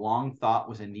that I've long thought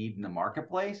was a need in the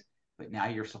marketplace, but now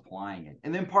you're supplying it.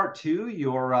 And then part 2,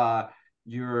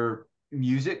 your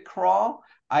music crawl.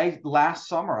 Last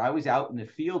summer, I was out in the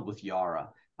field with Yara.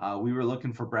 We were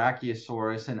looking for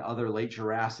Brachiosaurus and other late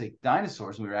Jurassic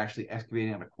dinosaurs, and we were actually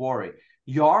excavating at a quarry.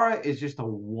 Yara is just a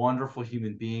wonderful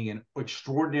human being, an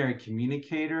extraordinary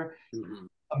communicator,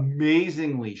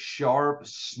 amazingly sharp,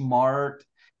 smart,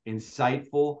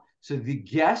 insightful. So the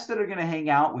guests that are going to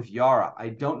hang out with Yara, I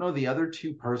don't know the other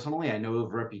 2 personally. I know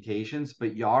of reputations,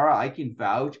 but Yara, I can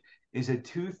vouch, is a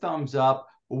 2 thumbs up,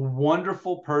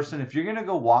 wonderful person. If you're going to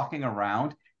go walking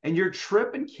around, and your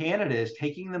trip in Canada is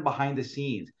taking them behind the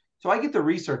scenes, So I get the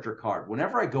researcher card.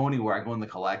 Whenever I go anywhere, I go in the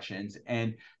collections,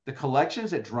 and the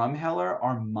collections at Drumheller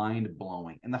are mind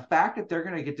blowing. And the fact that they're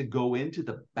going to get to go into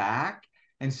the back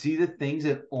and see the things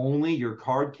that only your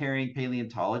card carrying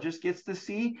paleontologist gets to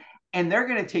see, and they're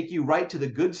going to take you right to the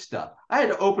good stuff. I had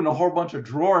to open a whole bunch of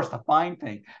drawers to find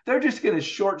things. They're just going to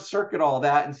short circuit all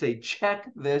that and say, check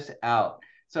this out.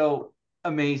 So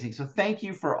amazing. So thank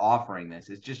you for offering this.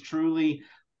 It's just truly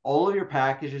all of your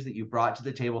packages that you brought to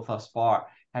the table thus far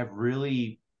have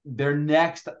really, they're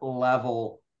next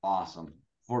level awesome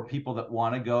for people that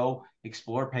want to go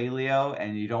explore paleo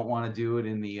and you don't want to do it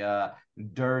in the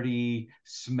dirty,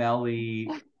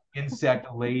 smelly,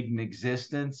 insect laden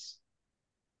existence.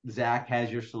 Zach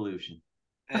has your solution.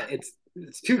 It's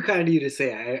too kind of you to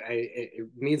say. It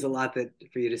means a lot that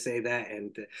for you to say that,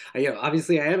 and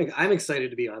obviously I'm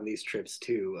excited to be on these trips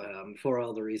too, for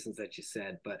all the reasons that you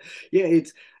said. But yeah,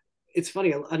 it's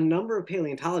funny. A number of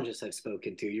paleontologists I've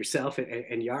spoken to, yourself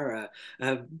and Yara,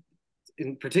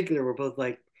 in particular, were both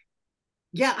like,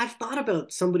 yeah, I've thought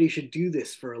about somebody should do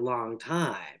this for a long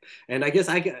time. And I guess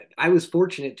I was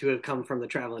fortunate to have come from the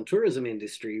travel and tourism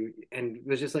industry and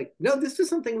was just like, no, this is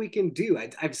something we can do.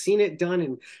 I've seen it done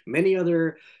in many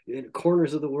other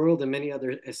corners of the world and many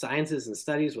other sciences and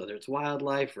studies, whether it's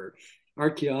wildlife or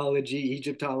archaeology,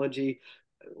 Egyptology.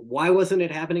 Why wasn't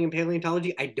it happening in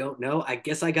paleontology? I don't know. I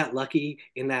guess I got lucky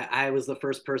in that I was the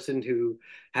first person who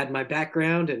had my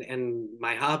background and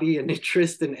my hobby and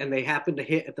interest, and they happened to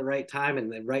hit at the right time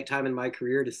and the right time in my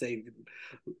career to say,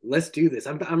 let's do this.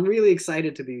 I'm really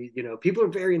excited to be, people are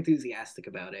very enthusiastic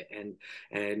about it.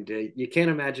 And you can't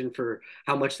imagine for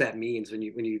how much that means when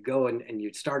you go and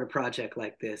you start a project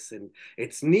like this and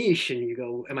it's niche and you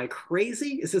go, am I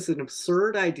crazy? Is this an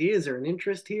absurd idea? Is there an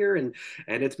interest here? And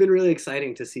it's been really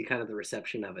exciting to see kind of the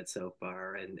reception of it so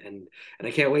far, and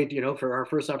I can't wait, for our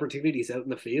first opportunities out in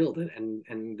the field,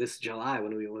 and this July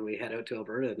when we head out to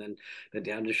Alberta and then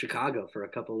down to Chicago for a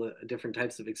couple of different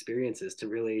types of experiences to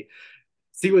really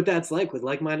see what that's like with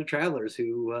like-minded travelers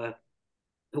who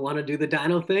want to do the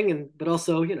dino thing, and but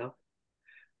also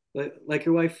like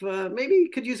your wife maybe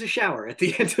could use a shower at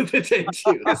the end of the day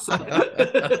too.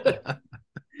 So.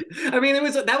 I mean,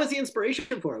 that was the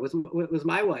inspiration for it. Was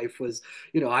my wife was,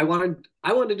 I wanted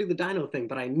to do the dino thing,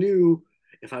 but I knew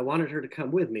if I wanted her to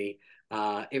come with me,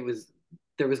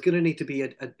 there was going to need to be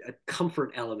a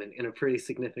comfort element in a pretty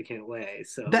significant way.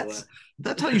 So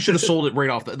that's how you should have sold it right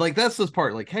off. Like that's this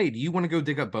part. Like, hey, do you want to go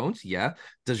dig up bones? Yeah.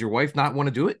 Does your wife not want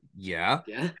to do it? Yeah.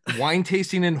 Yeah. Wine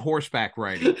tasting and horseback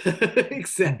riding.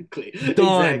 Exactly.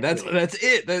 Done. Exactly. That's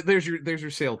it. There's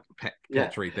your sales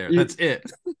pitch right there. That's it.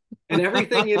 And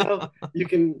everything,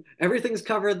 everything's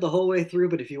covered the whole way through.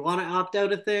 But if you want to opt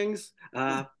out of things,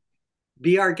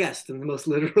 be our guest in the most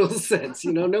literal sense.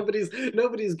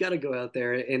 Nobody's got to go out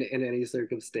there in any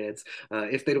circumstance.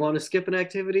 If they want to skip an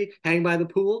activity, hang by the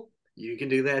pool, you can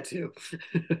do that too.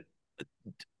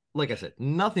 Like I said,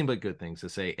 nothing but good things to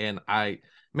say. And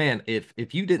man,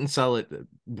 if you didn't sell it,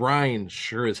 Brian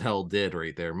sure as hell did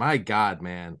right there. My God,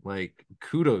 man, like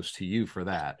kudos to you for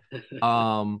that.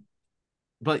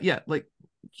 But yeah,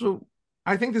 so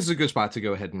I think this is a good spot to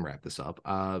go ahead and wrap this up.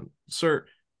 Sir,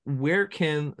 where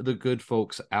can the good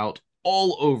folks out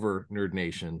all over Nerd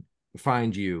Nation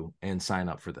find you and sign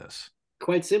up for this?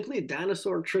 Quite simply,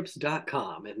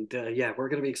 dinosaurtrips.com. And we're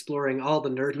going to be exploring all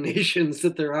the nerd nations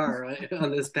that there are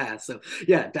on this path. So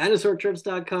yeah,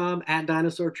 dinosaurtrips.com, at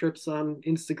Dinosaur Trips on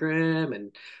Instagram,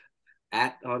 and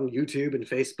on YouTube and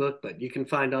Facebook, but you can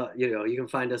find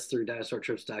us through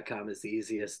dinosaurtrips.com is the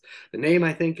easiest. The name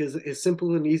I think is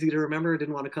simple and easy to remember. I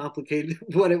didn't want to complicate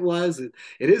what it was. It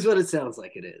is what it sounds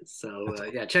like it is. So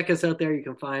check us out there. You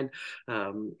can find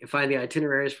the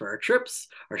itineraries for our trips,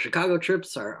 our Chicago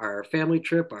trips, our family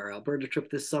trip, our Alberta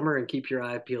trip this summer, and keep your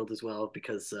eye peeled as well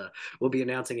because we'll be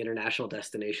announcing international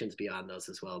destinations beyond those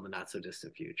as well in the not so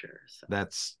distant future. So.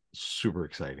 That's super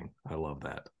exciting. I love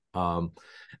that.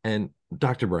 And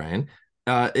Dr. Brian,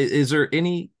 is there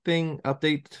anything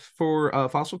update for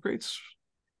Fossil Crates?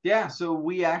 Yeah, so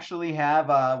we actually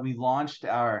have we launched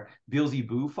our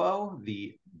Beelzebufo,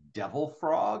 the devil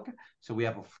frog. So we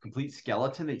have a complete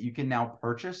skeleton that you can now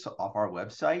purchase off our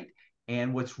website.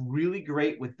 And what's really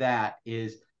great with that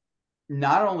is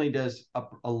not only does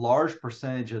a large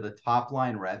percentage of the top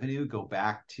line revenue go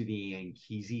back to the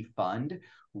Ankizi Fund,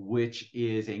 which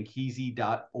is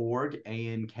ankizi.org,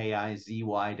 ankizy.org.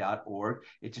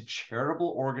 It's a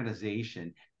charitable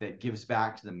organization that gives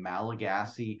back to the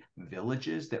Malagasy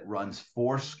villages, that runs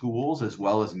 4 schools as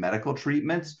well as medical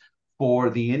treatments for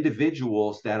the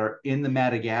individuals that are in the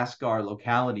Madagascar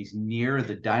localities near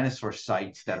the dinosaur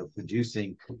sites that are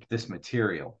producing this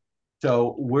material.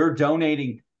 So we're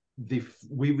donating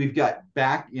we've got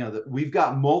back, we've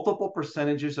got multiple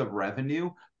percentages of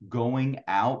revenue going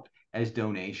out as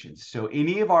donations. So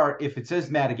if it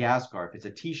says Madagascar, if it's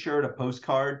a t-shirt, a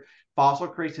postcard, Fossil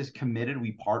Crates is committed.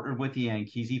 We partnered with the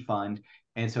Ankisi Fund.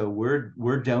 And so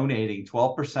we're donating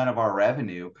 12% of our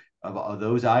revenue of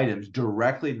those items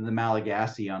directly to the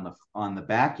Malagasy on the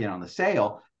back end on the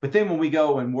sale. But then when we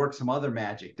go and work some other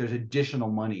magic, there's additional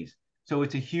monies. So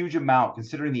it's a huge amount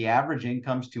considering the average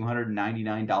income is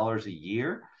 $299 a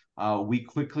year. We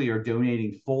quickly are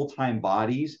donating full-time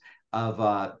bodies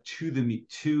to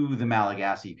the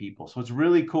Malagasy people. So it's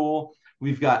really cool.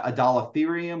 We've got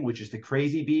Adalatherium, which is the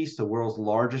crazy beast, the world's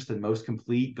largest and most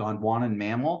complete Gondwanan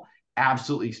mammal.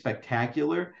 Absolutely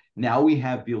spectacular. Now we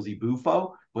have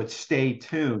Beelzebufo, but stay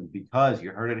tuned because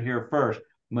you heard it here first.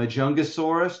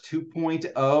 Majungasaurus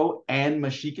 2.0 and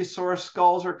Mashikasaurus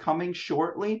skulls are coming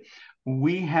shortly.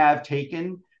 We have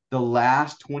taken the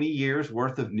last 20 years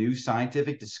worth of new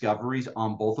scientific discoveries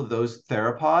on both of those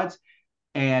theropods,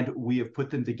 and we have put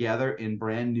them together in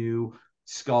brand new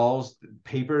skulls.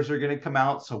 Papers are going to come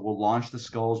out, so we'll launch the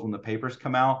skulls when the papers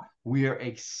come out. We are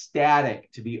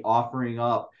ecstatic to be offering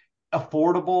up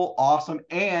affordable, awesome,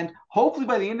 and hopefully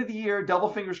by the end of the year, double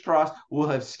fingers crossed, we'll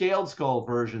have scaled skull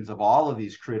versions of all of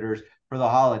these critters for the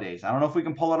holidays. I don't know if we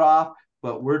can pull it off,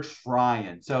 but we're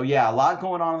trying. So yeah, a lot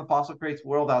going on in the Fossil Crates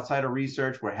world outside of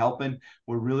research. We're helping.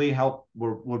 We're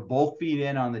both feed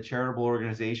in on the charitable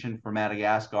organization for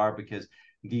Madagascar because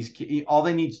all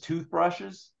they need is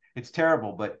toothbrushes. It's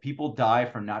terrible, but people die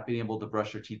from not being able to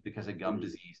brush their teeth because of gum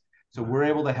disease. So we're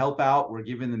able to help out. We're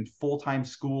giving them full-time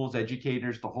schools,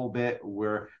 educators, the whole bit.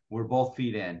 We're both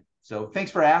feed in. So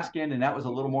thanks for asking. And that was a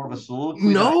little more of a soliloquy.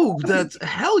 No, that's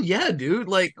hell yeah, dude.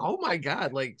 Like, oh my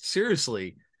God. Like,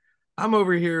 seriously, I'm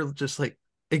over here just like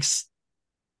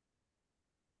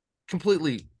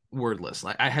completely wordless.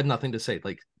 Like, I had nothing to say,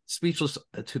 like speechless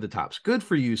to the tops. Good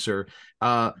for you, sir.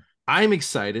 I'm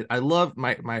excited. I love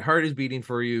my heart is beating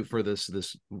for you for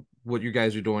this what you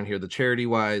guys are doing here, the charity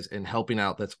wise and helping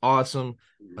out. That's awesome.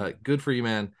 Good for you,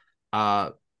 man.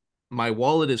 My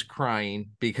wallet is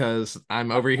crying because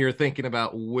I'm over here thinking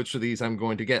about which of these I'm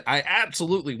going to get. I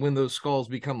absolutely, when those skulls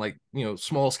become like,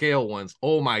 small scale ones,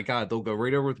 oh my God, they'll go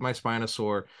right over with my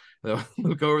Spinosaur. They'll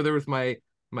go over there with my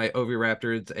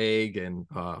Oviraptor, its egg, and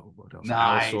what else?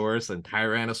 Nice. Allosaurus and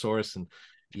Tyrannosaurus, and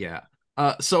yeah.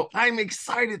 So I'm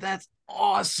excited. That's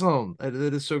awesome. That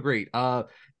is so great.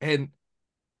 And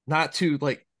not to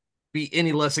like be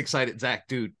any less excited, Zach,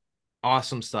 dude,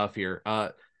 awesome stuff here.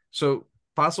 So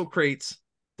Fossil Crates,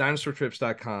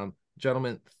 dinosaurtrips.com.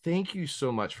 Gentlemen, thank you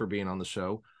so much for being on the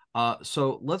show.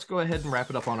 So let's go ahead and wrap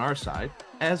it up on our side.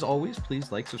 As always,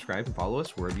 please like, subscribe, and follow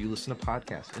us wherever you listen to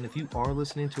podcasts. And if you are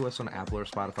listening to us on Apple or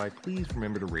Spotify, please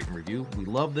remember to rate and review. We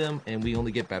love them, and we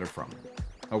only get better from them.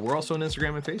 We're also on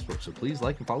Instagram and Facebook, so please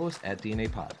like and follow us at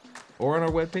DNA Pod or on our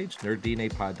webpage,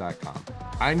 nerddnapod.com.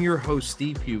 I'm your host,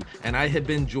 Steve Pugh, and I have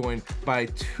been joined by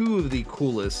two of the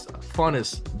coolest,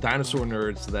 funnest dinosaur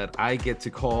nerds that I get to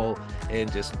call and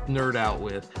just nerd out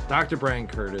with, Dr. Brian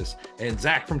Curtice and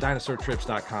Zach from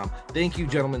dinosaurtrips.com. Thank you,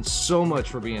 gentlemen, so much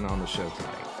for being on the show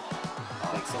tonight.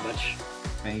 Thanks so much.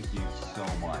 Thank you so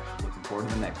much. Looking forward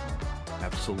to the next one.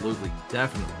 Absolutely,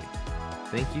 definitely.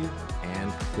 Thank you,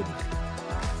 and good night.